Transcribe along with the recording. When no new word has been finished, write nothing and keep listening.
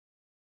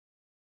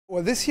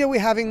Well, this year we're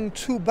having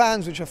two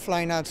bands which are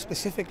flying out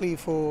specifically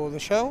for the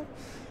show.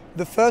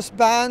 The first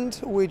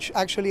band, which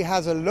actually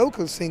has a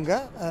local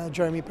singer,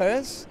 Jeremy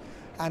Perez,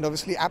 and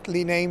obviously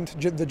aptly named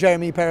the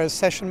Jeremy Perez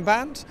Session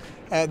Band.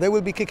 They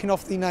will be kicking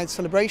off the night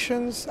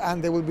celebrations,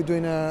 and they will be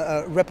doing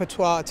a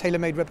repertoire, a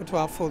tailor-made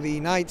repertoire for the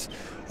night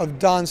of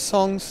dance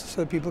songs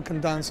so people can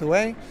dance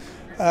away.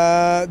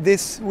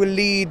 This will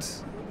lead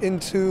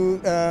into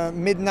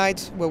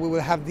midnight, where we will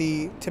have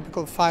the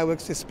typical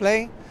fireworks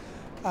display,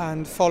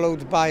 and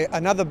followed by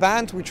another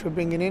band which we're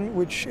bringing in,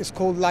 which is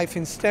called Life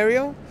in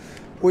Stereo,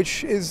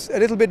 which is a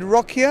little bit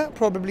rockier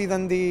probably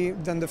than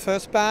the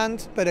first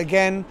band, but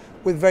again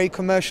with very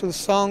commercial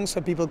songs so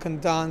people can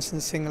dance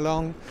and sing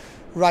along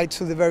right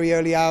to the very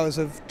early hours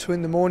of 2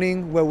 in the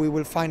morning, where we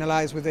will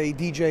finalize with a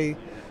DJ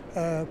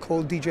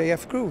called DJ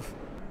F Groove.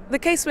 The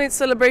Casemate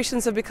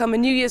celebrations have become a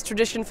New Year's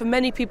tradition for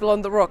many people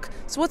on the Rock.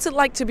 So what's it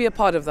like to be a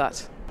part of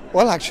that?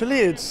 Well,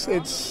 actually, it's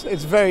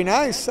very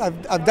nice.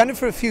 I've done it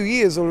for a few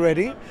years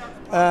already,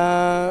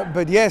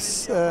 but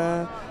yes,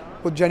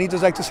 what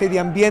Janito's like to say, the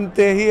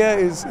ambiente here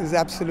is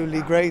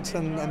absolutely great,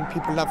 and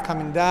people love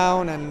coming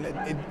down, and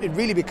it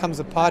really becomes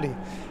a party.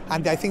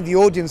 And I think the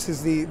audience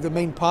is the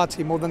main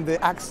party more than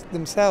the acts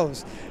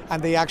themselves,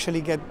 and they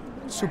actually get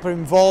super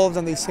involved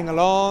and they sing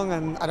along,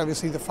 and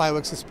obviously the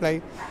fireworks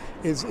display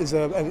is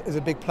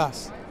a big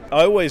plus.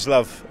 I always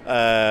love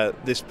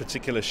this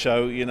particular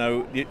show. You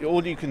know,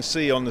 all you can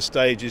see on the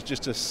stage is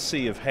just a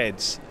sea of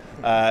heads.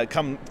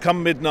 Come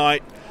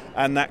midnight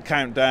and that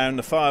countdown,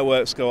 the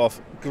fireworks go off,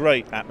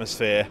 great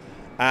atmosphere,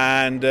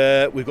 and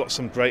we've got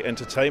some great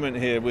entertainment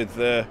here with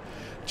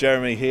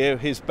Jeremy here,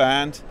 his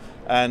band,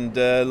 and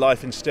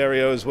Life in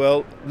Stereo as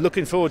well.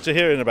 Looking forward to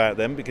hearing about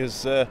them,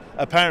 because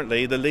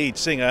apparently the lead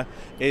singer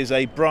is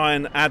a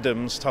Bryan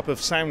Adams type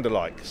of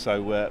sound-alike, so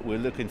we're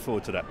looking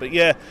forward to that. But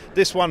yeah,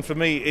 this one for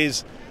me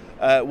is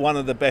one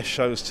of the best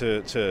shows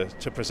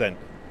to present,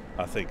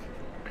 I think.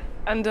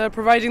 And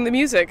providing the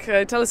music,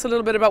 tell us a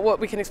little bit about what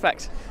we can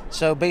expect.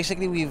 So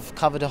basically we've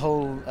covered a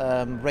whole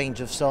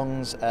range of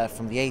songs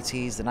from the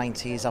 80s, the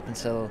 90s, up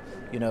until,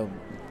 you know,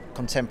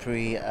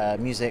 contemporary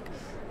music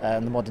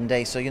in the modern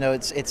day. So, you know,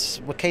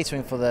 we're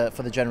catering for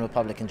the general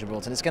public in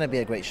Gibraltar, and it's going to be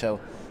a great show.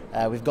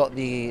 We've got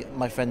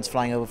my friends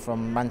flying over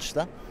from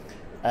Manchester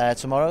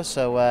tomorrow,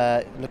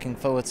 so looking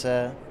forward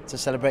to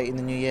celebrating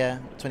the new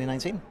year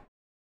 2019.